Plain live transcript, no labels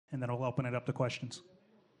and then I'll open it up to questions.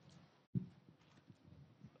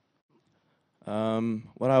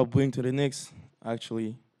 What I'll bring to the Knicks,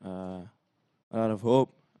 actually, a lot of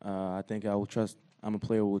hope. I think I will trust. I'm a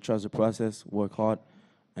player who will trust the process, work hard,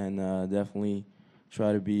 and definitely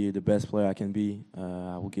try to be the best player I can be.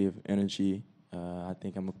 I will give energy. I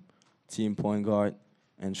think I'm a team point guard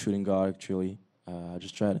and shooting guard, actually. I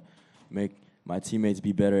just try to make my teammates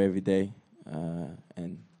be better every day,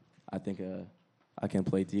 and I think I can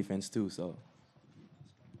play defense too. So.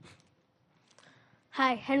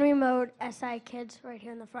 Hi, Henry Mode, SI Kids, right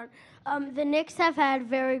here in the front. The Knicks have had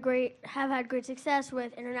great success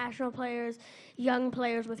with international players, young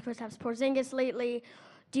players with Kristaps Porzingis lately.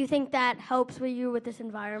 Do you think that helps with you with this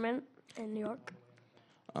environment in New York?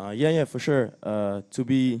 Yeah, for sure. To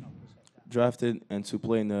be drafted and to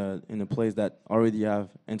play in a place that already have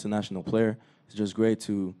international player, it's just great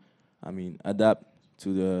to, adapt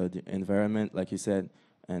to the environment, like you said,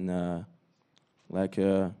 and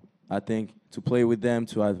I think to play with them,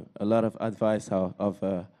 to have a lot of advice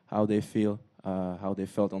how they feel, how they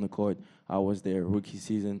felt on the court, how was their rookie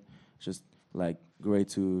season, just like great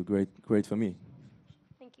for me.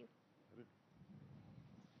 Thank you.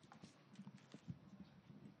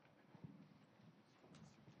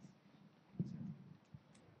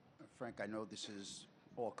 Frank, I know this is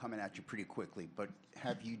all coming at you pretty quickly, but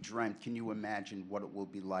have you dreamt, can you imagine what it will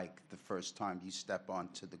be like the first time you step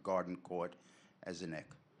onto the Garden Court as a Knick?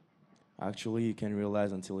 Actually, you can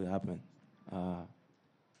realize until it happened.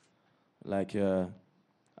 Like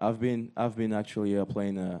I've been actually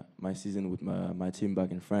playing my season with my team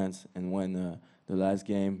back in France, and when the last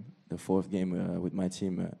game, the fourth game with my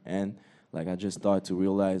team, and like I just started to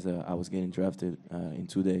realize I was getting drafted in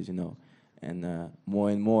 2 days, and more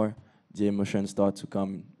and more the emotions start to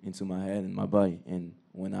come into my head and my body, and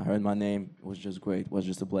when I heard my name, it was just great. It was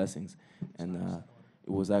just a blessings, and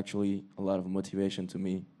it was actually a lot of motivation to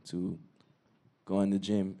me to go in the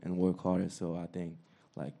gym and work harder. So I think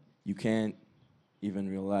like you can't even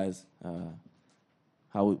realize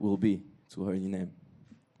how it will be to hear your name.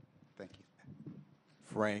 Thank you.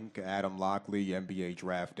 Frank, Adam Lockley,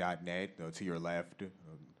 NBADraft.net, to your left,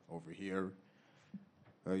 over here.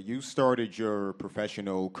 You started your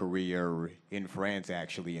professional career in France,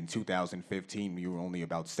 actually, in 2015. You were only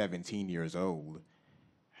about 17 years old.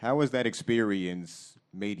 How has that experience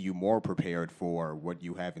made you more prepared for what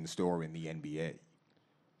you have in store in the NBA?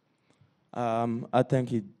 I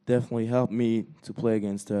think it definitely helped me to play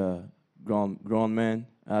against grown men,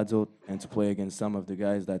 adult, and to play against some of the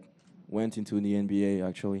guys that went into the NBA.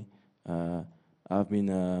 Actually, I've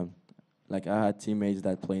been like I had teammates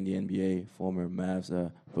that play in the NBA, former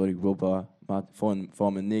Mavs, Brody Ropa,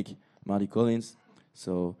 former Nick, Marty Collins.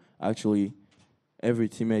 So actually, every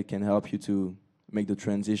teammate can help you to make the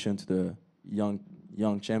transition to the young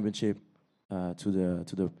championship, to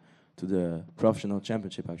the professional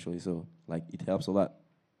championship. Actually, so like it helps a lot.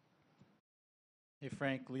 Hey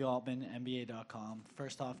Frank, Lee Altman, NBA.com.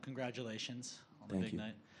 First off, congratulations on the Thank big you.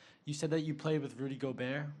 night. You said that you played with Rudy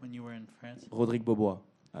Gobert when you were in France? Rodrigue Bobois,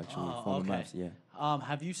 actually, Oh, former okay. Mavs. Yeah.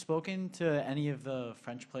 Have you spoken to any of the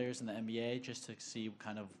French players in the NBA just to see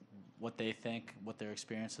kind of what they think, what their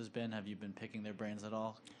experience has been? Have you been picking their brains at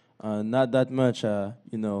all? Not that much.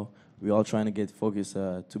 We're all trying to get focused,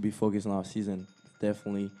 to be focused on our season.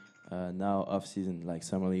 Definitely now off season, like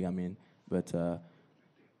summer league. But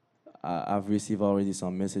I've received already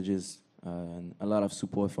some messages and a lot of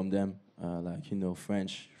support from them.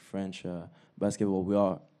 French basketball. We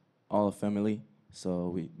are all a family, so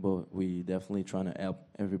we definitely trying to help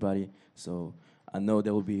everybody. So I know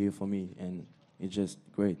they will be here for me, and it's just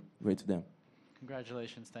great to them.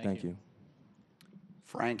 Congratulations. Thank you.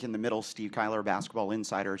 Frank in the middle, Steve Kyler, Basketball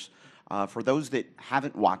Insiders. For those that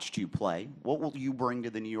haven't watched you play, what will you bring to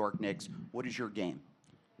the New York Knicks? What is your game?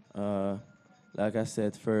 Like I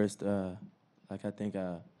said first, like I think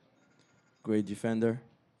a great defender,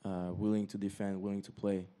 willing to defend, willing to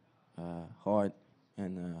play hard,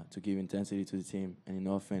 and to give intensity to the team. And in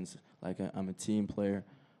offense, like I'm a team player.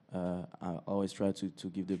 I always try to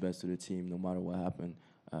give the best to the team, no matter what happened.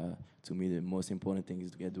 To me, the most important thing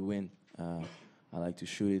is to get the win. I like to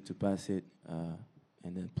shoot it, to pass it, and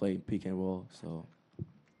then play pick and roll. So,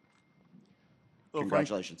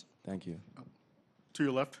 Congratulations. Thank you. To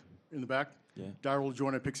your left, in the back. Yeah. Daryl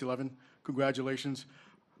Jordan at Pix 11. Congratulations.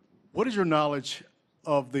 What is your knowledge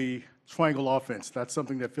of the triangle offense? That's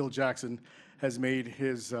something that Phil Jackson has made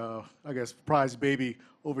his, prize baby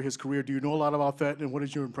over his career. Do you know a lot about that, and what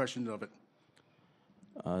is your impression of it?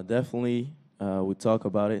 Definitely, we talk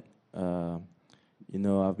about it.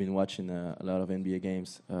 I've been watching a lot of NBA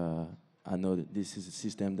games I know that this is a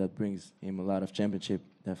system that brings him a lot of championship.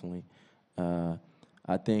 Definitely,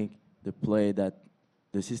 I think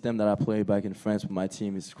the system that I play back in France with my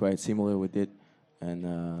team is quite similar with it,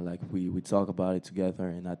 and like we talk about it together,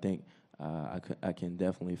 and I think I can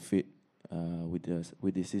definitely fit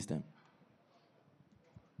with this system.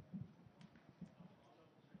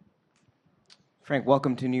 Frank,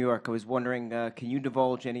 welcome to New York. I was wondering, can you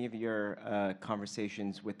divulge any of your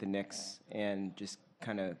conversations with the Knicks and just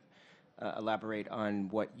kind of elaborate on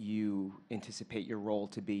what you anticipate your role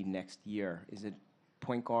to be next year? Is it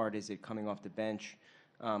point guard? Is it coming off the bench?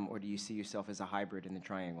 Or do you see yourself as a hybrid in the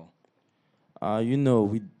triangle?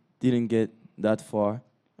 We didn't get that far.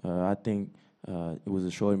 I think it was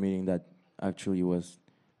a short meeting that actually was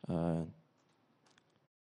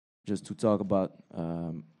just to talk about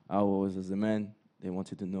how I was as a man. They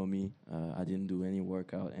wanted to know me. I didn't do any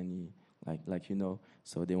workout, any like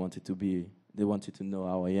So they wanted to know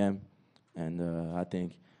how I am, and I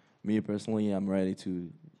think me personally, I'm ready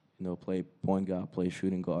to play point guard, play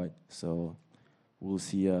shooting guard. So we'll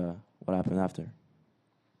see what happens after.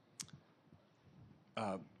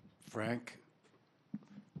 Frank,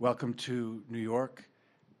 welcome to New York.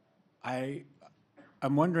 I'm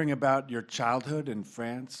wondering about your childhood in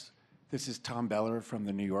France. This is Tom Beller from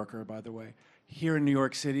The New Yorker, by the way. Here in New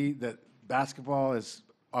York City, that basketball is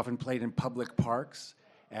often played in public parks,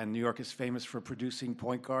 and New York is famous for producing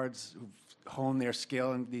point guards who've honed their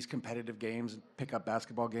skill in these competitive games and pick up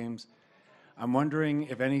basketball games. I'm wondering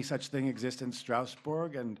if any such thing exists in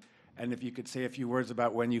Strasbourg, and if you could say a few words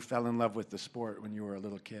about when you fell in love with the sport when you were a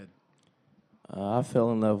little kid. I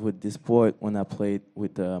fell in love with this sport when I played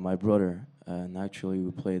with my brother, and actually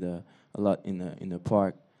we played a lot in the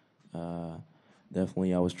park.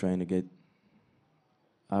 Definitely, I was trying to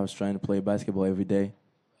play basketball every day,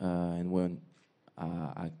 and when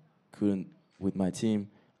I couldn't with my team,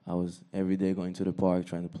 I was every day going to the park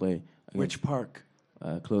trying to play. Which park?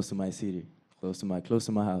 Close to my city, close to my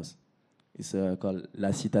house. It's called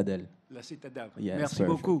La Citadelle. La Citadelle. Yeah, it's Merci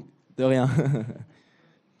perfect. beaucoup. De rien.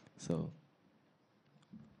 So.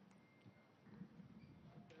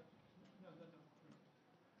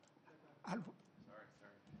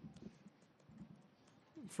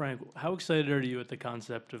 Frank, how excited are you at the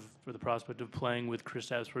concept or the prospect of playing with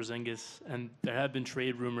Kristaps Porzingis? And there have been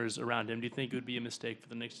trade rumors around him. Do you think it would be a mistake for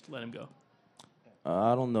the Knicks to let him go?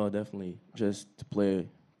 I don't know. Definitely, just to play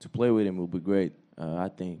with him would be great. I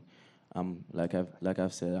think like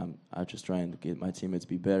I've said, I'm just trying to get my teammates to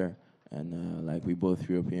be better, and like we both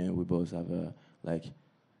European, we both have good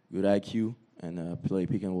IQ, and play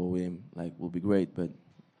pick and roll with him will be great. But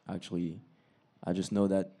actually, I just know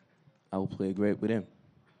that I will play great with him.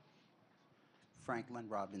 Franklin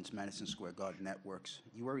Robbins, Madison Square Garden Networks.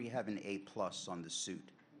 You already have an A+ on the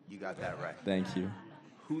suit. You got that right. Thank you.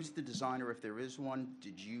 Who's the designer, if there is one?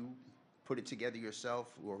 Did you put it together yourself,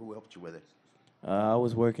 or who helped you with it? I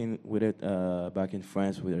was working with it back in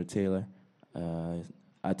France with a tailor,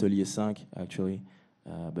 Atelier 5, actually.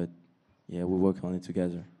 But yeah, we worked on it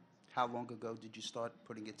together. How long ago did you start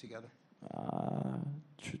putting it together?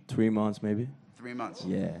 3 months, maybe. 3 months.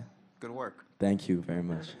 Yeah. Good work. Thank you very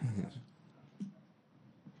much.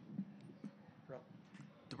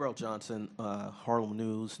 Darrell Johnson, Harlem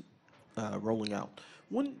News, rolling out.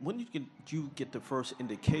 When did you get the first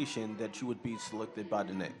indication that you would be selected by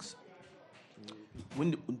the Knicks?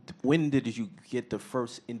 When did you get the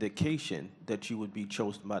first indication that you would be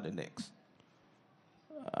chosen by the Knicks?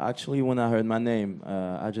 Actually, when I heard my name,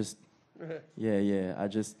 I just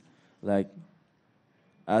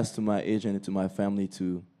asked to my agent and to my family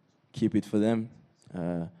to keep it for them.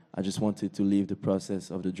 I just wanted to leave the process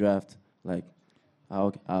of the draft,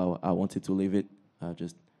 how I wanted to leave it.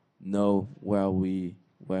 Just know where I will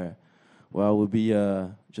be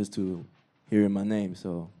just to hearing my name.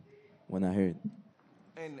 So when I heard it.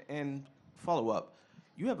 And follow up,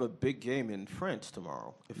 you have a big game in France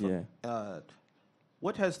tomorrow.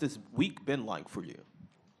 What has this week been like for you?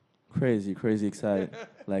 Crazy excited.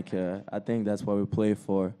 I think that's what we play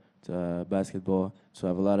for, basketball, to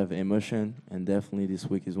have a lot of emotion, and definitely this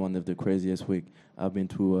week is one of the craziest week I've been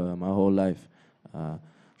through my whole life.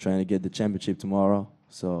 Trying to get the championship tomorrow,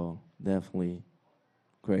 so definitely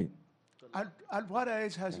great. At what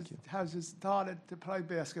age has it started to play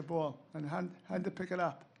basketball, and how to pick it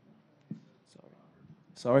up?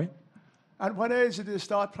 Sorry? At what age did you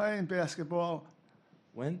start playing basketball?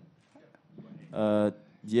 When? The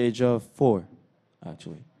age of 4,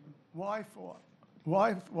 actually. Why 4?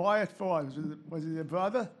 Why at 4? Was it your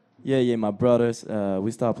brother? Yeah, my brothers.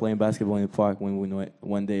 We started playing basketball in the park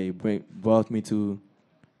when they brought me to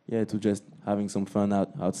just having some fun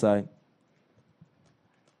outside.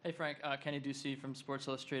 Hey Frank, Kenny Ducey from Sports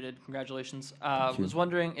Illustrated. Congratulations. Thank you. Was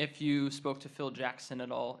wondering if you spoke to Phil Jackson at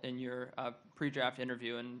all in your pre-draft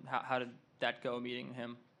interview, and how did that go, meeting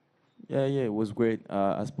him? Yeah, it was great.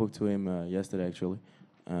 I spoke to him yesterday actually,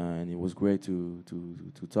 and it was great to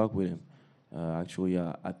talk with him. Actually,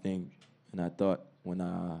 I think and I thought when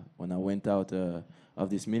I went out of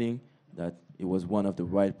this meeting that it was one of the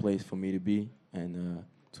right place for me to be and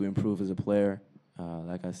to improve as a player.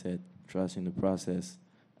 Like I said, trusting the process.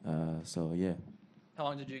 So yeah, How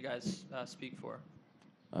long did you guys speak for?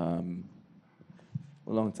 a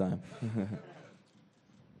long time.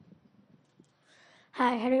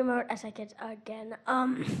 Hi, Henry Moat, SI Kids again.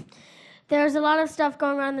 There's a lot of stuff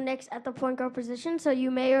going on in the Knicks at the point guard position, so you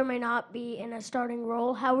may or may not be in a starting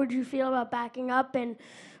role. How would you feel about backing up and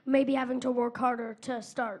maybe having to work harder to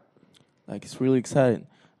start? Like it's really exciting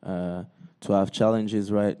to have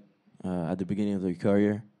challenges right at the beginning of the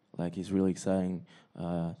career. Like it's really exciting.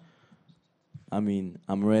 I mean,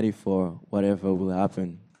 I'm ready for whatever will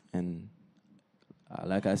happen, and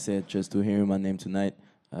like I said, just to hear my name tonight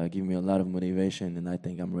give me a lot of motivation, and I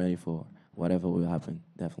think I'm ready for whatever will happen.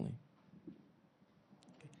 Definitely.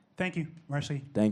 Thank you, Marcy. Thank